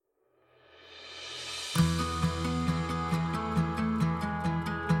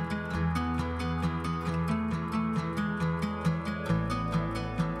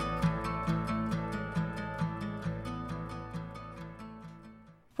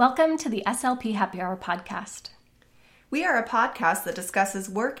Welcome to the SLP Happy Hour podcast. We are a podcast that discusses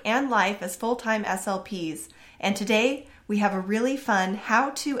work and life as full-time SLPs. And today we have a really fun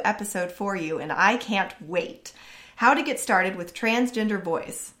how-to episode for you, and I can't wait. How to get started with transgender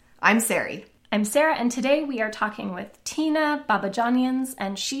voice. I'm Sari. I'm Sarah, and today we are talking with Tina Babajanians,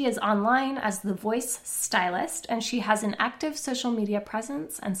 and she is online as the voice stylist, and she has an active social media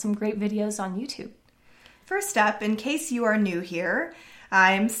presence and some great videos on YouTube. First up, in case you are new here,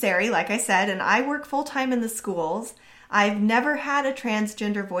 I'm Sari, like I said, and I work full-time in the schools. I've never had a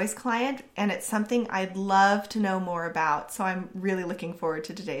transgender voice client, and it's something I'd love to know more about, so I'm really looking forward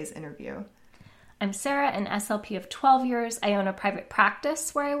to today's interview. I'm Sarah, an SLP of 12 years. I own a private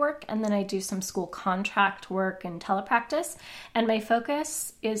practice where I work, and then I do some school contract work and telepractice. And my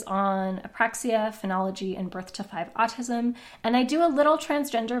focus is on apraxia, phonology, and birth to 5 autism. And I do a little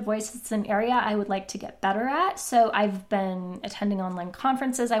transgender voice. It's an area I would like to get better at. So I've been attending online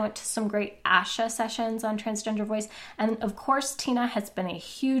conferences. I went to some great ASHA sessions on transgender voice. And of course, Tina has been a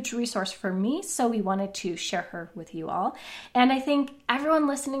huge resource for me. So we wanted to share her with you all. And I think everyone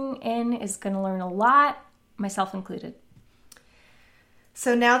listening in is going to learn a lot, myself included.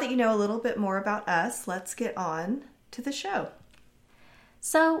 So now that you know a little bit more about us, let's get on to the show.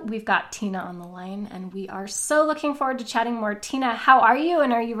 So we've got Tina on the line, and we are so looking forward to chatting more. Tina, how are you,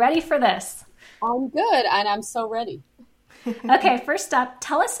 and are you ready for this? I'm good, and I'm so ready. Okay, first up,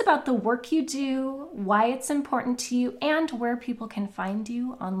 tell us about the work you do, why it's important to you, and where people can find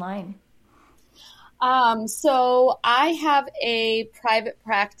you online. So I have a private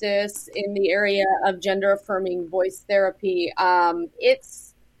practice in the area of gender affirming voice therapy.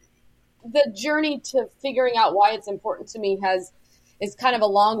 It's the journey to figuring out why it's important to me is kind of a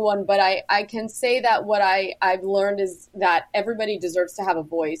long one, but I can say that what I've learned is that everybody deserves to have a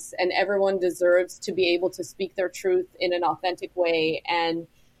voice, and everyone deserves to be able to speak their truth in an authentic way. And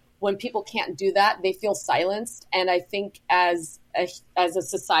when people can't do that, they feel silenced. And I think as a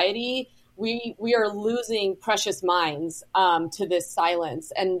society, we are losing precious minds to this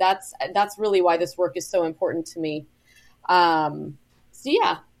silence, and that's really why this work is so important to me. So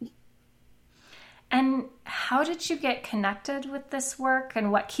yeah. And how did you get connected with this work,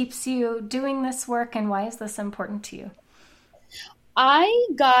 and what keeps you doing this work, and why is this important to you? I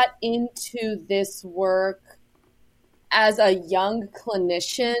got into this work as a young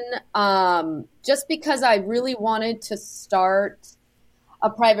clinician just because I really wanted to start a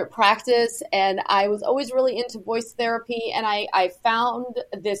private practice, and I was always really into voice therapy, and I found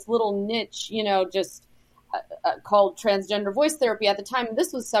this little niche, just called transgender voice therapy at the time.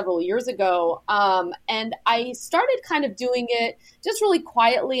 This was several years ago, and I started kind of doing it just really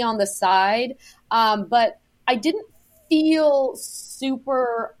quietly on the side, but I didn't feel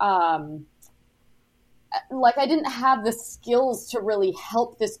super like I didn't have the skills to really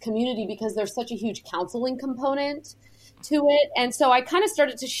help this community because there's such a huge counseling component to it. And so I kind of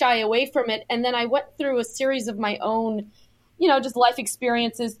started to shy away from it. And then I went through a series of my own, just life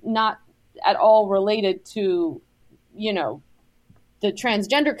experiences, not at all related to, the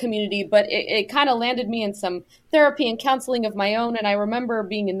transgender community, but it kind of landed me in some therapy and counseling of my own. And I remember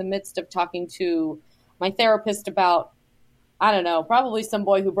being in the midst of talking to my therapist about, I don't know, probably some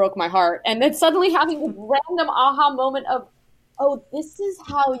boy who broke my heart. And then suddenly having this random aha moment of, oh, this is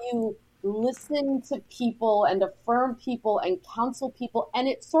how you listen to people and affirm people and counsel people. And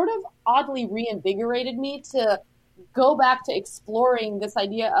it sort of oddly reinvigorated me to go back to exploring this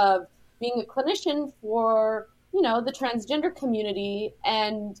idea of being a clinician for, the transgender community.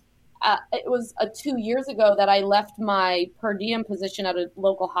 And it was 2 years ago that I left my per diem position at a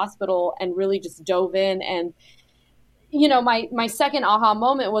local hospital and really just dove in. And my second aha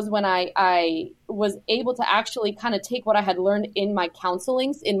moment was when I was able to actually kind of take what I had learned in my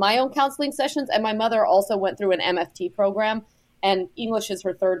own counseling sessions. And my mother also went through an MFT program, and English is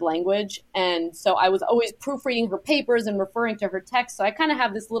her third language. And so I was always proofreading her papers and referring to her texts. So I kind of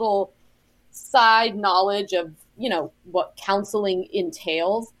have this little side knowledge of, what counseling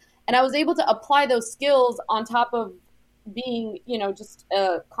entails. And I was able to apply those skills on top of being, just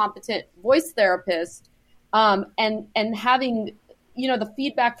a competent voice therapist. And having, the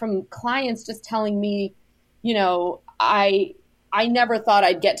feedback from clients just telling me, I never thought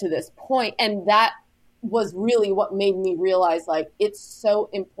I'd get to this point. And that was really what made me realize, like, it's so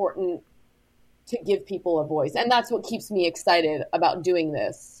important to give people a voice. And that's what keeps me excited about doing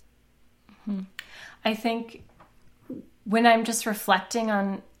this. Mm-hmm. I think when I'm just reflecting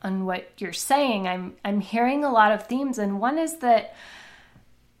on what you're saying, I'm hearing a lot of themes. And one is that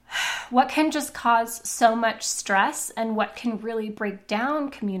what can just cause so much stress and what can really break down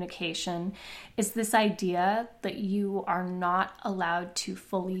communication is this idea that you are not allowed to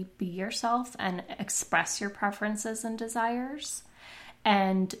fully be yourself and express your preferences and desires.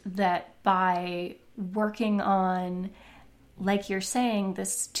 And that by working on, like you're saying,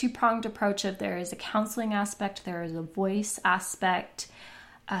 this two-pronged approach of there is a counseling aspect, there is a voice aspect,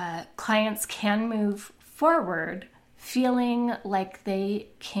 clients can move forward feeling like they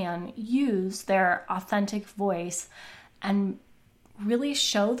can use their authentic voice and really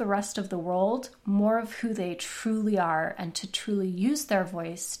show the rest of the world more of who they truly are and to truly use their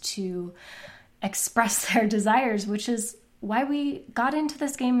voice to express their desires, which is why we got into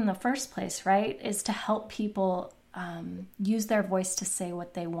this game in the first place, right? Is to help people use their voice to say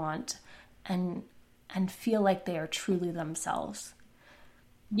what they want and feel like they are truly themselves.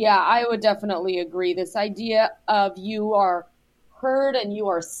 Yeah, I would definitely agree. This idea of you are heard and you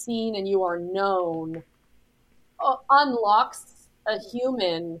are seen and you are known unlocks a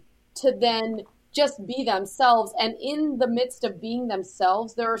human to then just be themselves. And in the midst of being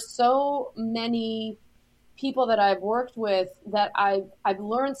themselves, there are so many people that I've worked with that I've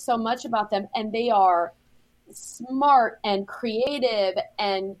learned so much about them, and they are smart and creative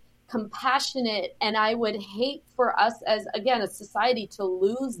and compassionate, and I would hate for us as, again, a society to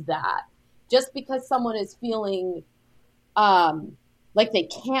lose that just because someone is feeling like they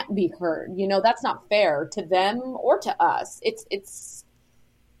can't be heard. You know, that's not fair to them or to us. It's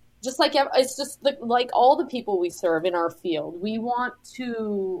just like all the people we serve in our field. We want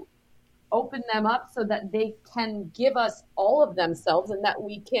to open them up so that they can give us all of themselves and that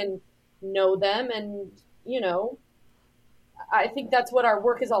we can know them. And, you know, I think that's what our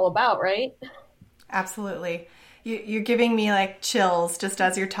work is all about, right? Absolutely. You're giving me like chills just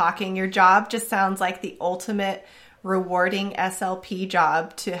as you're talking. Your job just sounds like the ultimate rewarding SLP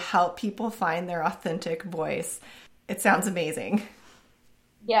job to help people find their authentic voice. It sounds amazing.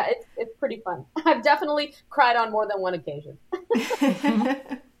 Yeah, it's pretty fun. I've definitely cried on more than one occasion.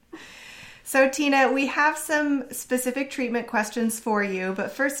 So Tina, we have some specific treatment questions for you,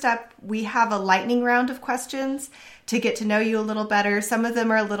 but first up, we have a lightning round of questions to get to know you a little better. Some of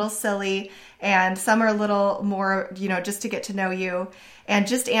them are a little silly and some are a little more, just to get to know you, and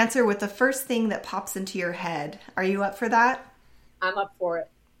just answer with the first thing that pops into your head. Are you up for that? I'm up for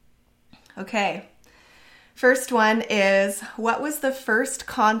it. Okay. First one is, what was the first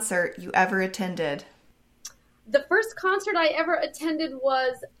concert you ever attended? The first concert I ever attended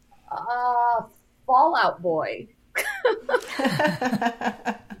was Fall Out Boy.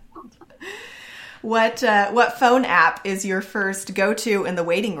 What phone app is your first go-to in the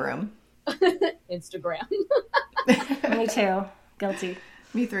waiting room? Instagram. Me too. Guilty.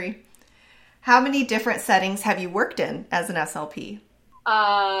 Me three. How many different settings have you worked in as an SLP?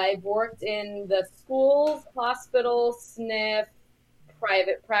 I've worked in the schools, hospital, SNF,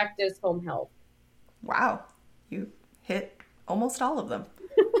 private practice, home health. Wow. You hit almost all of them.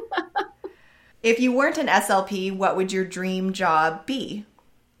 If you weren't an SLP, what would your dream job be?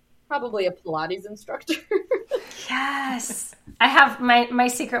 Probably a Pilates instructor. Yes. I have my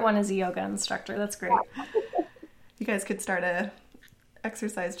secret one is a yoga instructor. That's great. You guys could start a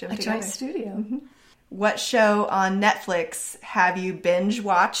exercise gym together. A joint studio. Mm-hmm. What show on Netflix have you binge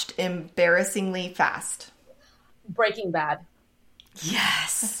watched embarrassingly fast? Breaking Bad.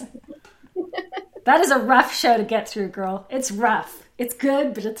 Yes. That is a rough show to get through, girl. It's rough. It's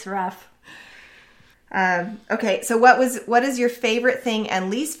good, but it's rough. Okay, so what is your favorite thing and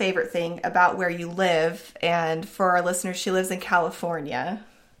least favorite thing about where you live? And for our listeners, she lives in California,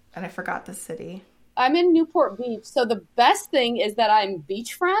 and I forgot the city. I'm in Newport Beach. So the best thing is that I'm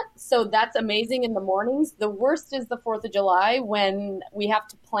beachfront. So that's amazing in the mornings. The worst is the 4th of July when we have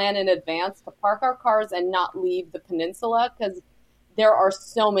to plan in advance to park our cars and not leave the peninsula because there are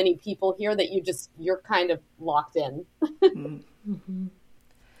so many people here that you're kind of locked in. Mm-hmm.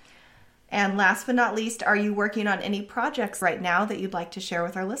 And last but not least, are you working on any projects right now that you'd like to share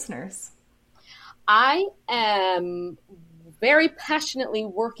with our listeners? I am very passionately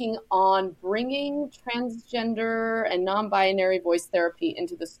working on bringing transgender and non-binary voice therapy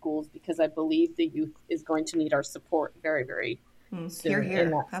into the schools because I believe the youth is going to need our support very, very soon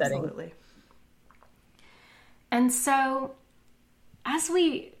in that Absolutely. setting. And so as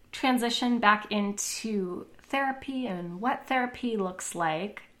we transition back into therapy and what therapy looks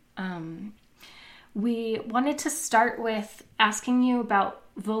like, we wanted to start with asking you about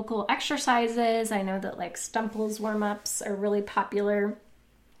vocal exercises. I know that like Stumple's warm-ups are really popular.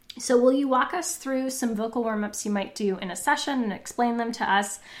 So will you walk us through some vocal warm-ups you might do in a session and explain them to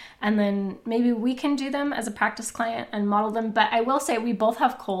us? And then maybe we can do them as a practice client and model them. But I will say we both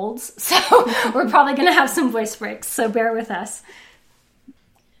have colds, so we're probably going to have some voice breaks. So bear with us.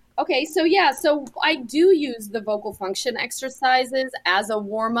 Okay, so I do use the vocal function exercises as a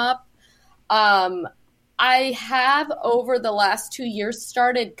warm-up. I have, over the last 2 years,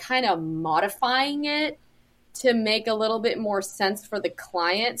 started kind of modifying it to make a little bit more sense for the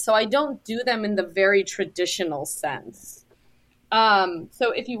client. So I don't do them in the very traditional sense.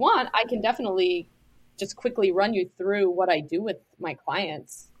 So if you want, I can definitely just quickly run you through what I do with my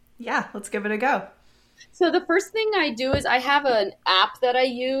clients. Yeah, let's give it a go. So the first thing I do is I have an app that I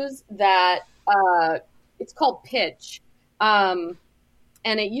use that it's called Pitch.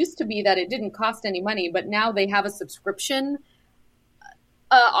 And it used to be that it didn't cost any money, but now they have a subscription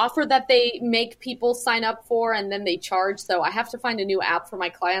offer that they make people sign up for, and then they charge. So I have to find a new app for my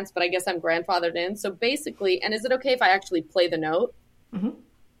clients, but I guess I'm grandfathered in. So basically, and is it okay if I actually play the note? Mm-hmm.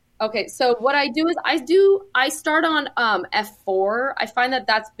 Okay, so what I do is I start on F4. I find that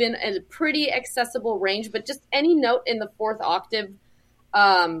that's been a pretty accessible range, but just any note in the fourth octave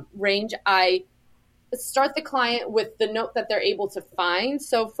range, I start the client with the note that they're able to find.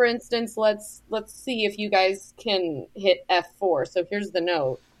 So for instance, let's see if you guys can hit F4. So here's the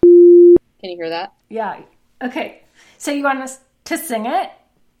note. Can you hear that? Yeah. Okay. So you want us to sing it?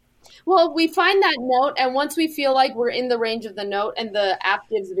 Well, we find that note, and once we feel like we're in the range of the note and the app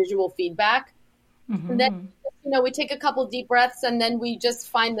gives visual feedback, and then we take a couple deep breaths, and then we just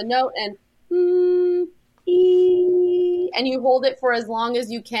find the note and and you hold it for as long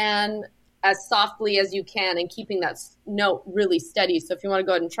as you can, as softly as you can, and keeping that note really steady. So if you want to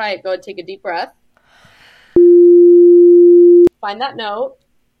go ahead and try it, go ahead and take a deep breath. Find that note.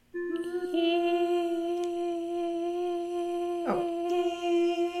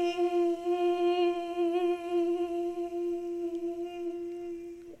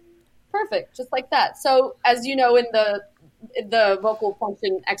 Perfect, just like that. So as you know, in the vocal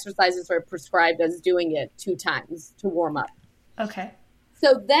function exercises are prescribed as doing it 2 times to warm up. Okay.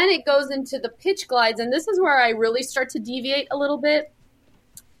 So then it goes into the pitch glides, and this is where I really start to deviate a little bit.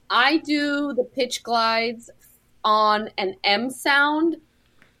 I do the pitch glides on an M sound,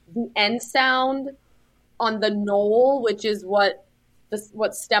 the N sound on the knoll, which is what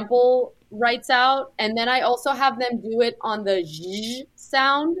Stemple writes out, and then I also have them do it on the Z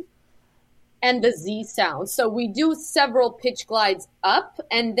sound and the Z sound. So we do several pitch glides up,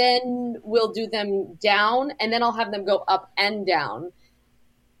 and then we'll do them down, and then I'll have them go up and down.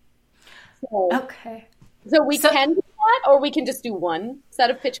 Okay. So we can do that, or we can just do one set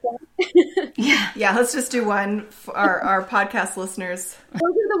of pitch glides. Yeah, let's just do one for our podcast listeners. Those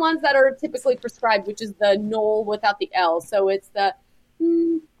are the ones that are typically prescribed, which is the knoll without the L. So it's the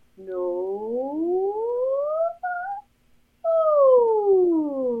no.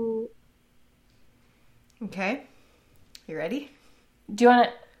 Okay. You ready? Do you want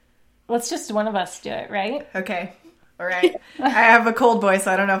to, let's just one of us do it, right? Okay. All right. I have a cold voice,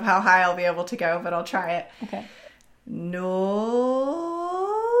 so I don't know how high I'll be able to go, but I'll try it. Okay. No.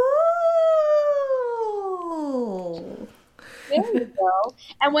 There you go.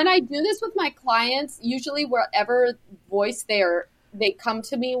 And when I do this with my clients, usually wherever voice they come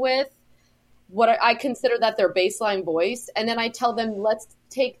to me with, what I consider that their baseline voice, and then I tell them, let's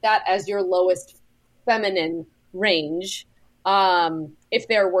take that as your lowest feminine range. If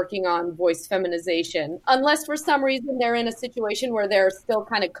they're working on voice feminization, unless for some reason they're in a situation where they're still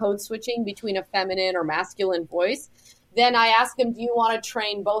kind of code switching between a feminine or masculine voice, then I ask them, do you want to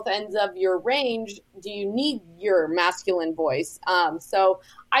train both ends of your range? Do you need your masculine voice? So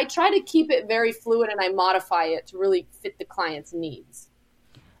I try to keep it very fluid, and I modify it to really fit the client's needs.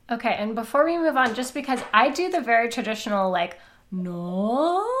 Okay. And before we move on, just because I do the very traditional, like,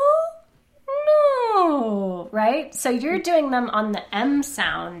 no, right? So you're doing them on the M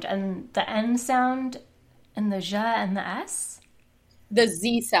sound and the N sound and the J and the S? The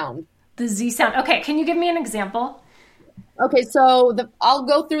Z sound. The Z sound. Okay, can you give me an example? Okay, so I'll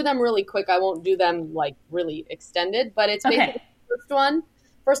go through them really quick. I won't do them like really extended, but it's basically the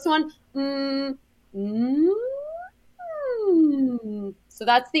first one. So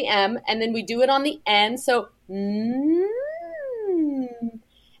that's the M, and then we do it on the N. So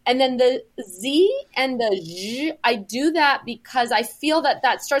and then the Z and the Z, I do that because I feel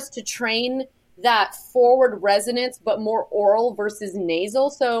that starts to train that forward resonance, but more oral versus nasal.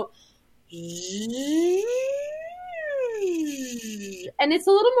 So, and it's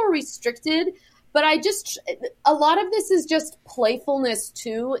a little more restricted, but a lot of this is just playfulness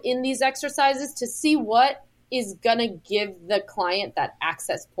too in these exercises to see what is going to give the client that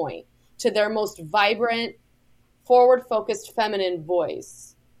access point to their most vibrant, forward-focused feminine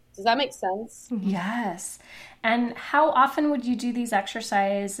voice. Does that make sense? Yes. And how often would you do these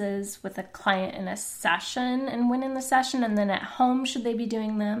exercises with a client in a session, and when in the session, and then at home should they be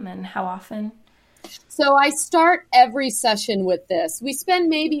doing them, and how often? So I start every session with this. We spend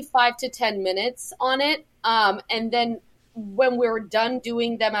maybe 5 to 10 minutes on it. And then when we're done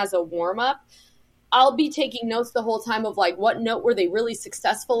doing them as a warm-up, I'll be taking notes the whole time of like, what note were they really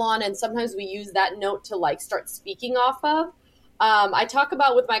successful on? And sometimes we use that note to like start speaking off of. I talk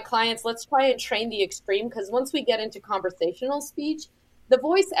about with my clients, let's try and train the extreme, because once we get into conversational speech, the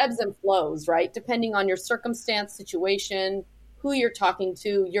voice ebbs and flows, right? Depending on your circumstance, situation, who you're talking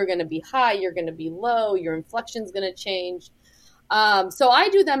to, you're going to be high, you're going to be low, your inflection's going to change. So I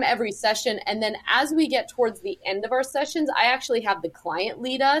do them every session. And then as we get towards the end of our sessions, I actually have the client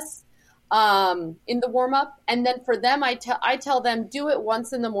lead us in the warm up. And then for them, I tell them, do it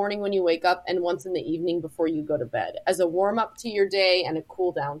once in the morning when you wake up and once in the evening before you go to bed, as a warm up to your day and a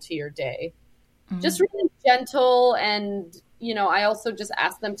cool down to your day. Mm-hmm. Just really gentle. And, you know, I also just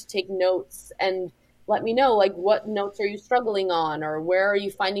ask them to take notes and let me know, like, what notes are you struggling on, or where are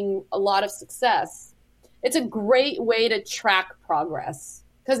you finding a lot of success? It's a great way to track progress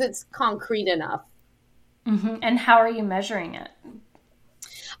because it's concrete enough. Mm-hmm. And how are you measuring it?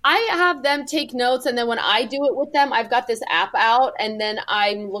 I have them take notes, and then when I do it with them, I've got this app out, and then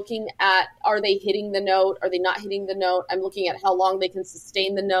I'm looking at, are they hitting the note? Are they not hitting the note? I'm looking at how long they can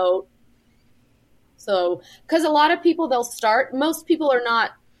sustain the note. So, because a lot of people, most people are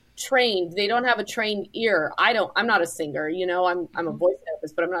not trained. They don't have a trained ear. I'm not a singer, you know, I'm a voice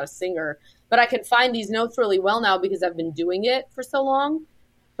therapist, but I'm not a singer. But I can find these notes really well now because I've been doing it for so long.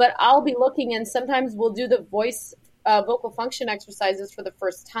 But I'll be looking, and sometimes we'll do the vocal function exercises for the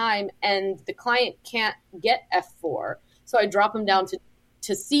first time, and the client can't get F4. So I drop them down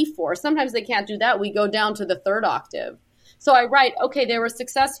to C4. Sometimes they can't do that. We go down to the third octave. So I write, okay, they were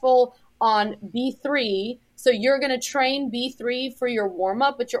successful on B3. So you're going to train B3 for your warm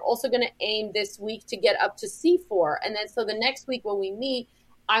up, but you're also going to aim this week to get up to C4. And then so the next week when we meet,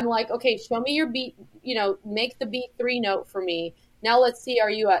 I'm like, okay, show me your B, you know, make the B3 note for me. Now let's see,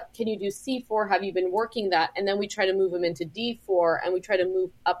 can you do C4? Have you been working that? And then we try to move them into D4, and we try to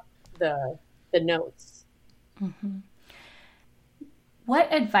move up the notes. Mm-hmm.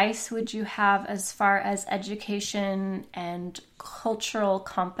 What advice would you have as far as education and cultural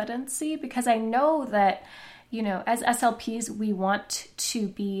competency? Because I know that, you know, as SLPs, we want to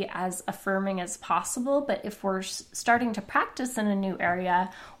be as affirming as possible, but if we're starting to practice in a new area,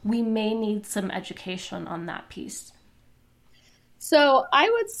 we may need some education on that piece. So I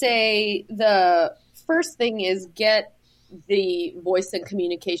would say the first thing is get the voice and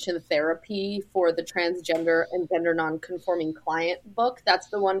communication therapy for the transgender and gender nonconforming client book. That's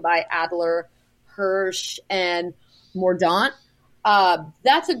the one by Adler, Hirsch, and Mordaunt.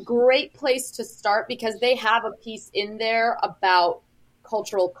 That's a great place to start because they have a piece in there about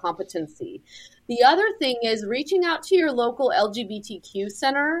cultural competency. The other thing is reaching out to your local LGBTQ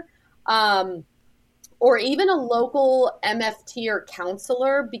center, or even a local MFT or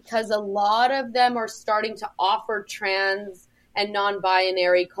counselor, because a lot of them are starting to offer trans and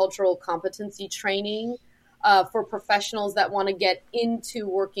non-binary cultural competency training for professionals that want to get into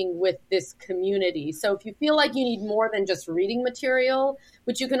working with this community. So if you feel like you need more than just reading material,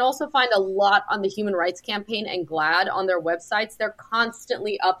 which you can also find a lot on the Human Rights Campaign and GLAAD on their websites, they're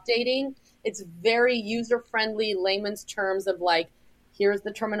constantly updating. It's very user-friendly, layman's terms of like, here's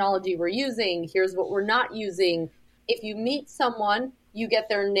the terminology we're using, here's what we're not using. If you meet someone, you get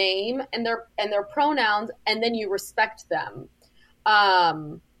their name and their pronouns, and then you respect them.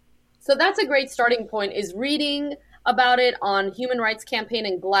 So that's a great starting point, is reading about it on Human Rights Campaign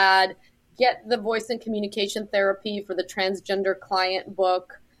and GLAAD, get the voice and communication therapy for the transgender client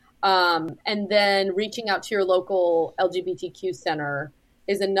book, and then reaching out to your local LGBTQ center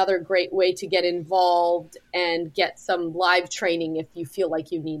is another great way to get involved and get some live training if you feel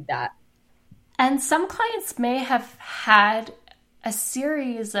like you need that. And some clients may have had a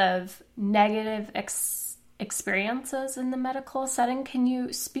series of negative experiences in the medical setting. Can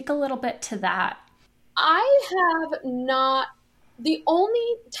you speak a little bit to that? I have not. The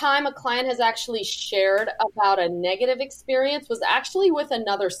only time a client has actually shared about a negative experience was actually with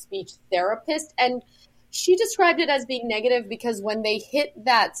another speech therapist. And she described it as being negative because when they hit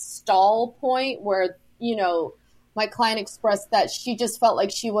that stall point where, you know, my client expressed that she just felt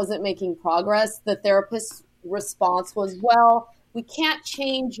like she wasn't making progress, the therapist's response was, well, we can't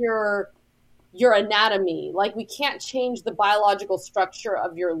change your your anatomy. Like, we can't change the biological structure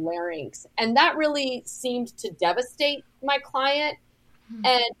of your larynx. And that really seemed to devastate my client.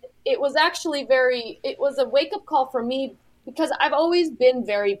 And it was actually it was a wake-up call for me, because I've always been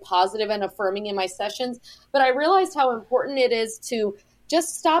very positive and affirming in my sessions, but I realized how important it is to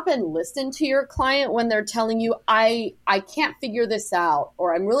just stop and listen to your client when they're telling you, I can't figure this out,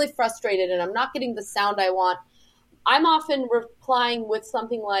 or I'm really frustrated and I'm not getting the sound I want. I'm often replying with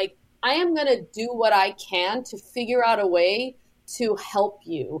something like, I am going to do what I can to figure out a way to help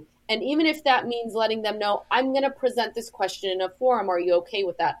you. And even if that means letting them know, I'm going to present this question in a forum. Are you okay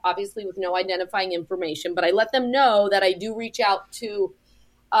with that? Obviously with no identifying information, but I let them know that I do reach out to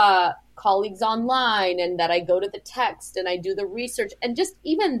colleagues online, and that I go to the text and I do the research. And just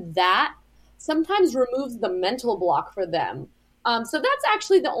even that sometimes removes the mental block for them. So that's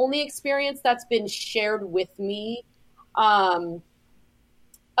actually the only experience that's been shared with me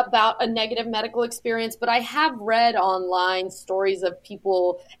about a negative medical experience. But I have read online stories of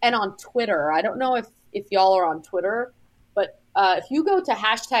people, and on Twitter. I don't know if y'all are on Twitter, but if you go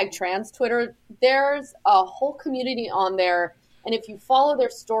to #trans Twitter, there's a whole community on there. And if you follow their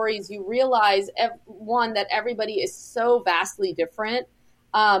stories, you realize, one, that everybody is so vastly different,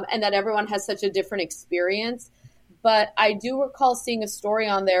 and that everyone has such a different experience. But I do recall seeing a story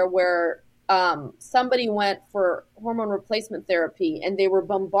on there where somebody went for hormone replacement therapy, and they were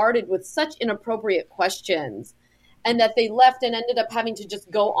bombarded with such inappropriate questions, and that they left and ended up having to just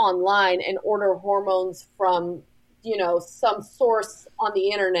go online and order hormones from, some source on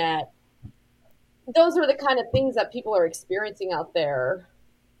the internet. Those are the kind of things that people are experiencing out there.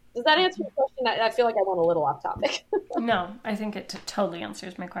 Does that answer your question? I feel like I went a little off topic. No, I think it totally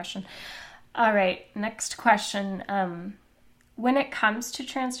answers my question. All right, next question. When it comes to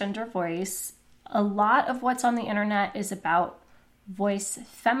transgender voice, a lot of what's on the internet is about voice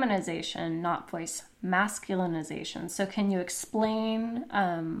feminization, not voice masculinization. So can you explain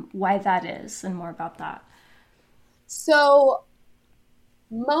why that is and more about that? So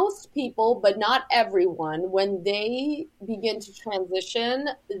most people, but not everyone, when they begin to transition,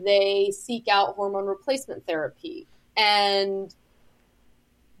 they seek out hormone replacement therapy. And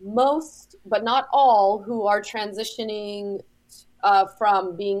most, but not all, who are transitioning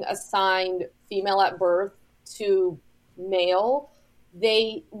from being assigned female at birth to male,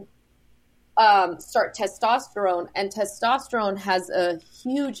 they start testosterone, and testosterone has a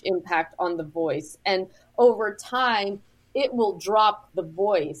huge impact on the voice. And over time, it will drop the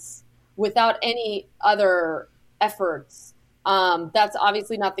voice without any other efforts. That's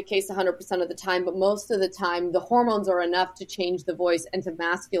obviously not the case 100% of the time, but most of the time, the hormones are enough to change the voice and to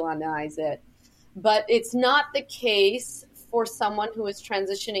masculinize it. But it's not the case for someone who is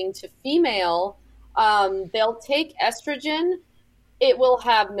transitioning to female. They'll take estrogen. It will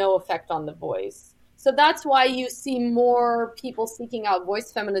have no effect on the voice. So that's why you see more people seeking out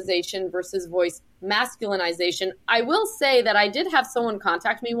voice feminization versus voice masculinization. I will say that I did have someone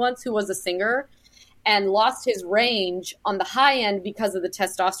contact me once who was a singer and lost his range on the high end because of the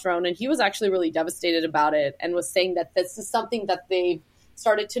testosterone. And he was actually really devastated about it and was saying that this is something that they've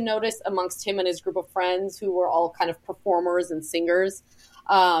started to notice amongst him and his group of friends who were all kind of performers and singers,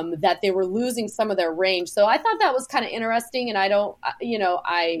 that they were losing some of their range. So I thought that was kind of interesting. And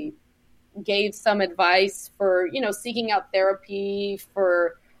I gave some advice for, seeking out therapy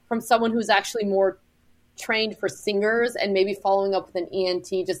from someone who's actually more trained for singers, and maybe following up with an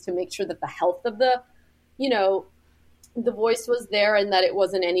ENT just to make sure that the health of the voice was there and that it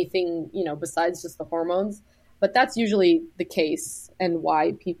wasn't anything, besides just the hormones. But that's usually the case, and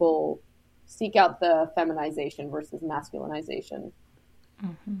why people seek out the feminization versus masculinization.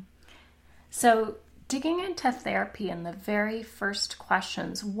 Mm-hmm. So digging into therapy in the very first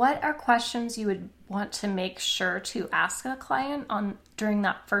questions, what are questions you would want to make sure to ask a client during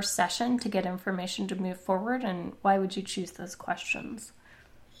that first session to get information to move forward, and why would you choose those questions?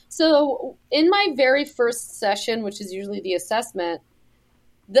 So in my very first session, which is usually the assessment,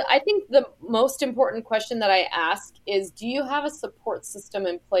 I think the most important question that I ask is, do you have a support system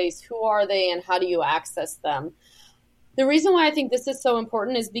in place? Who are they and how do you access them? The reason why I think this is so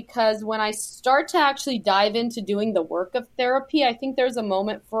important is because when I start to actually dive into doing the work of therapy, I think there's a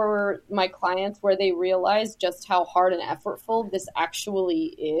moment for my clients where they realize just how hard and effortful this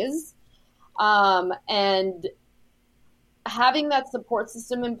actually is. And having that support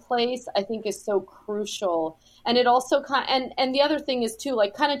system in place, I think, is so crucial. And it also and the other thing is too,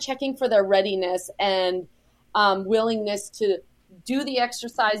 like, kind of checking for their readiness and willingness to do the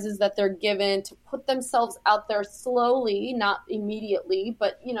exercises that they're given, to put themselves out there slowly, not immediately,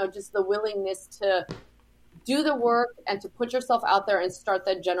 but, just the willingness to do the work and to put yourself out there and start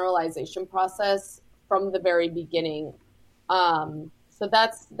that generalization process from the very beginning. So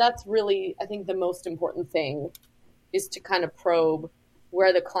that's really, I think, the most important thing is to kind of probe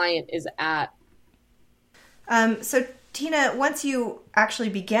where the client is at. So Tina, once you actually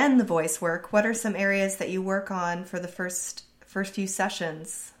begin the voice work, what are some areas that you work on for the first few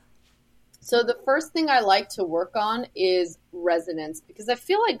sessions? So the first thing I like to work on is resonance, because I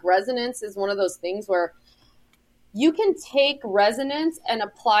feel like resonance is one of those things where you can take resonance and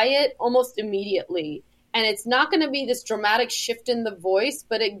apply it almost immediately. And it's not going to be this dramatic shift in the voice,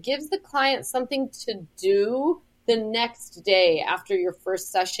 but it gives the client something to do the next day after your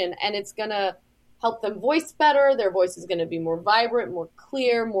first session. And it's going to help them voice better. Their voice is going to be more vibrant, more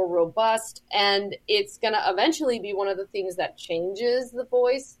clear, more robust. And it's going to eventually be one of the things that changes the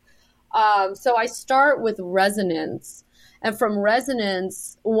voice. So I start with resonance. And from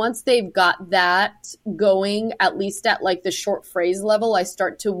resonance, once they've got that going, at least at like the short phrase level, I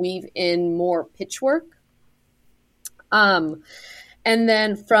start to weave in more pitch work. And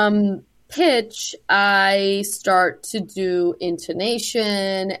then from pitch, I start to do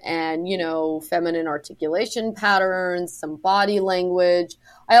intonation and, feminine articulation patterns, some body language.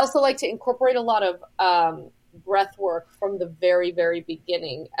 I also like to incorporate a lot of breath work from the very, very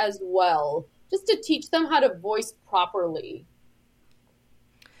beginning as well, just to teach them how to voice properly.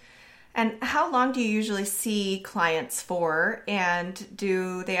 And how long do you usually see clients for? And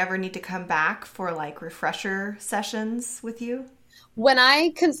do they ever need to come back for like refresher sessions with you? When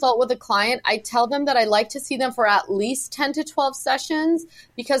I consult with a client, I tell them that I like to see them for at least 10 to 12 sessions,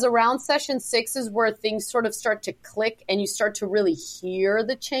 because around session 6 is where things sort of start to click and you start to really hear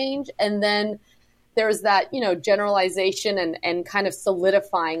the change. And then there's that, generalization and kind of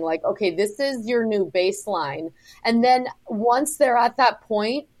solidifying, like, okay, this is your new baseline. And then once they're at that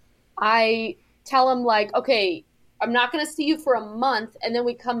point, I tell them like, okay, I'm not going to see you for a month. And then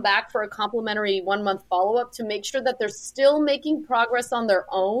we come back for a complimentary 1-month follow-up to make sure that they're still making progress on their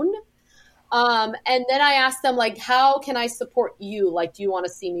own. And then I ask them like, how can I support you? Like, do you want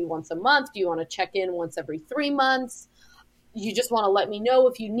to see me once a month? Do you want to check in once every 3 months? You just want to let me know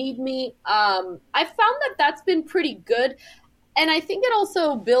if you need me. I found that that's been pretty good. And I think it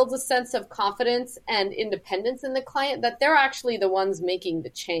also builds a sense of confidence and independence in the client that they're actually the ones making the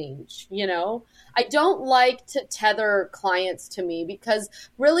change. I don't like to tether clients to me, because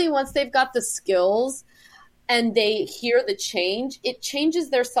really once they've got the skills and they hear the change, it changes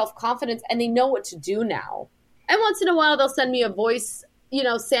their self-confidence and they know what to do now. And once in a while they'll send me a voice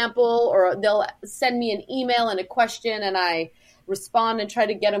sample, or they'll send me an email and a question, and I respond and try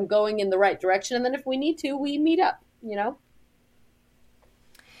to get them going in the right direction. And then if we need to, we meet up,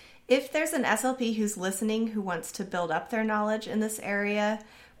 If there's an SLP who's listening who wants to build up their knowledge in this area,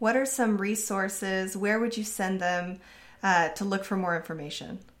 what are some resources? Where would you send them to look for more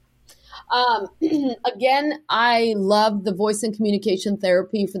information? Again, I love the Voice and Communication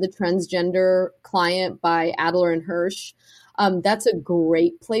Therapy for the Transgender Client by Adler and Hirsch. That's a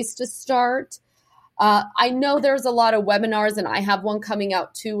great place to start. I know there's a lot of webinars, and I have one coming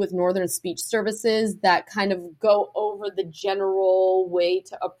out too with Northern Speech Services that kind of go over the general way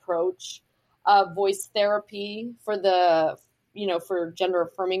to approach voice therapy for for gender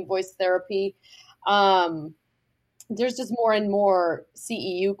affirming voice therapy. There's just more and more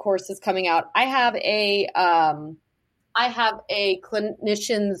CEU courses coming out. I have a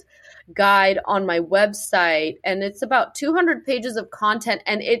clinician's guide on my website, and it's about 200 pages of content.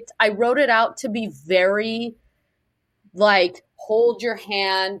 And I wrote it out to be very like, hold your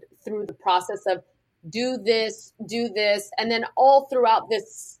hand through the process of do this. And then all throughout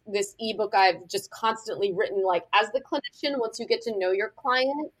this ebook, I've just constantly written, like, as the clinician, once you get to know your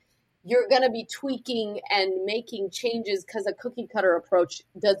client, you're going to be tweaking and making changes, because a cookie cutter approach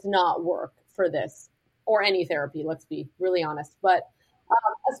does not work for this or any therapy. Let's be really honest. But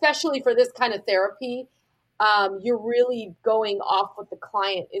especially for this kind of therapy, you're really going off what the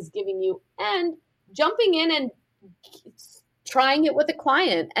client is giving you and jumping in and trying it with the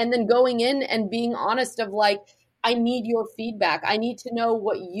client, and then going in and being honest of like, I need your feedback. I need to know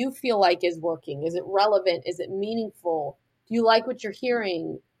what you feel like is working. Is it relevant? Is it meaningful? Do you like what you're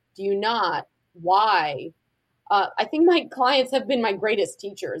hearing? Do you not? Why? I think my clients have been my greatest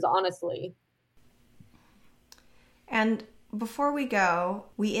teachers, honestly. And before we go,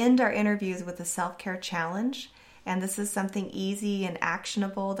 we end our interviews with a self-care challenge. And this is something easy and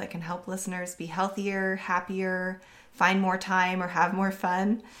actionable that can help listeners be healthier, happier, find more time, or have more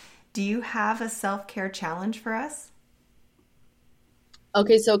fun. Do you have a self-care challenge for us?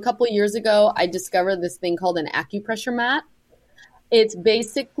 Okay, so a couple of years ago, I discovered this thing called an acupressure mat. It's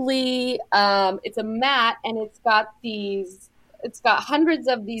basically, it's a mat, and it's got hundreds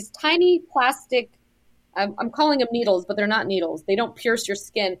of these tiny plastic, I'm calling them needles, but they're not needles. They don't pierce your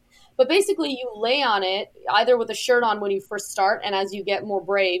skin. But basically you lay on it either with a shirt on when you first start, and as you get more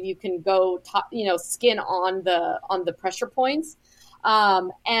brave, you can go skin on the pressure points.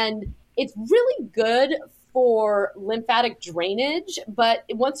 And it's really good for lymphatic drainage, but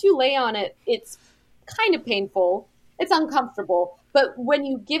once you lay on it, it's kind of painful. It's uncomfortable. But when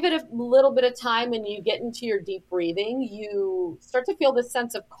you give it a little bit of time and you get into your deep breathing, you start to feel this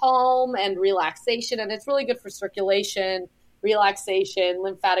sense of calm and relaxation. And it's really good for circulation, relaxation,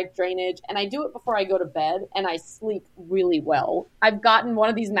 lymphatic drainage. And I do it before I go to bed, and I sleep really well. I've gotten one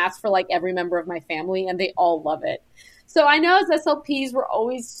of these mats for like every member of my family, and they all love it. So I know as SLPs, we're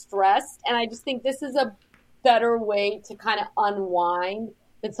always stressed. And I just think this is a better way to kind of unwind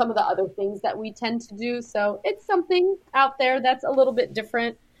than some of the other things that we tend to do. So it's something out there that's a little bit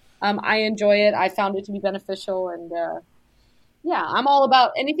different. I enjoy it. I found it to be beneficial. And I'm all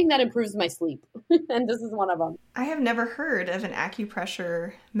about anything that improves my sleep. And this is one of them. I have never heard of an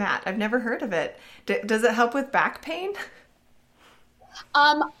acupressure mat. I've never heard of it. Does it help with back pain?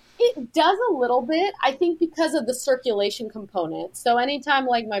 It does a little bit, I think, because of the circulation component. So anytime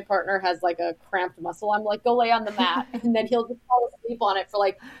like my partner has like a cramped muscle, I'm like, go lay on the mat, and then he'll just fall asleep on it for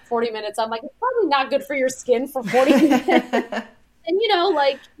like 40 minutes. I'm like, it's probably not good for your skin for 40 minutes. And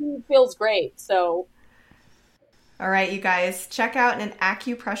he feels great. So. All right, you guys, check out an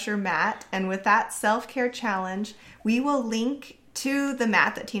acupressure mat. And with that self-care challenge, we will link to the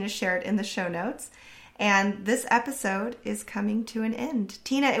mat that Tina shared in the show notes. And this episode is coming to an end.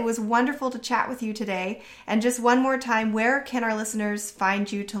 Tina, it was wonderful to chat with you today. And just one more time, where can our listeners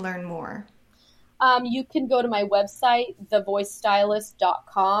find you to learn more? You can go to my website,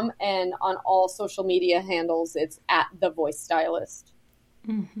 thevoicestylist.com, and on all social media handles, it's @thevoicestylist.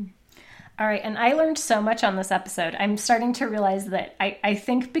 Mm-hmm. All right. And I learned so much on this episode. I'm starting to realize that I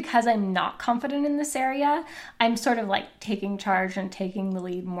think because I'm not confident in this area, I'm sort of like taking charge and taking the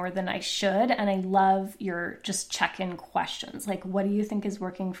lead more than I should. And I love your just check-in questions. Like, what do you think is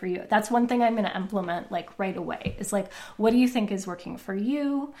working for you? That's one thing I'm going to implement like right away is like, what do you think is working for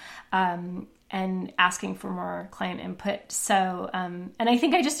you? And asking for more client input. So, and I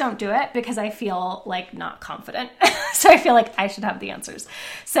think I just don't do it because I feel like not confident. So I feel like I should have the answers.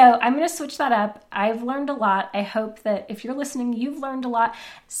 So I'm going to switch that up. I've learned a lot. I hope that if you're listening, you've learned a lot.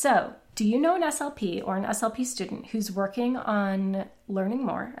 So do you know an SLP or an SLP student who's working on learning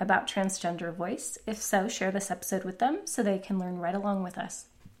more about transgender voice? If so, share this episode with them so they can learn right along with us.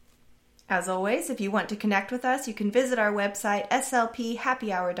 As always, if you want to connect with us, you can visit our website,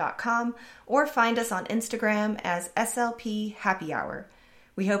 slphappyhour.com, or find us on Instagram as SLP Happy Hour.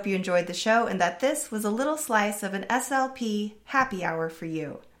 We hope you enjoyed the show and that this was a little slice of an SLP Happy Hour for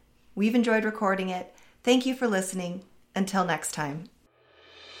you. We've enjoyed recording it. Thank you for listening. Until next time.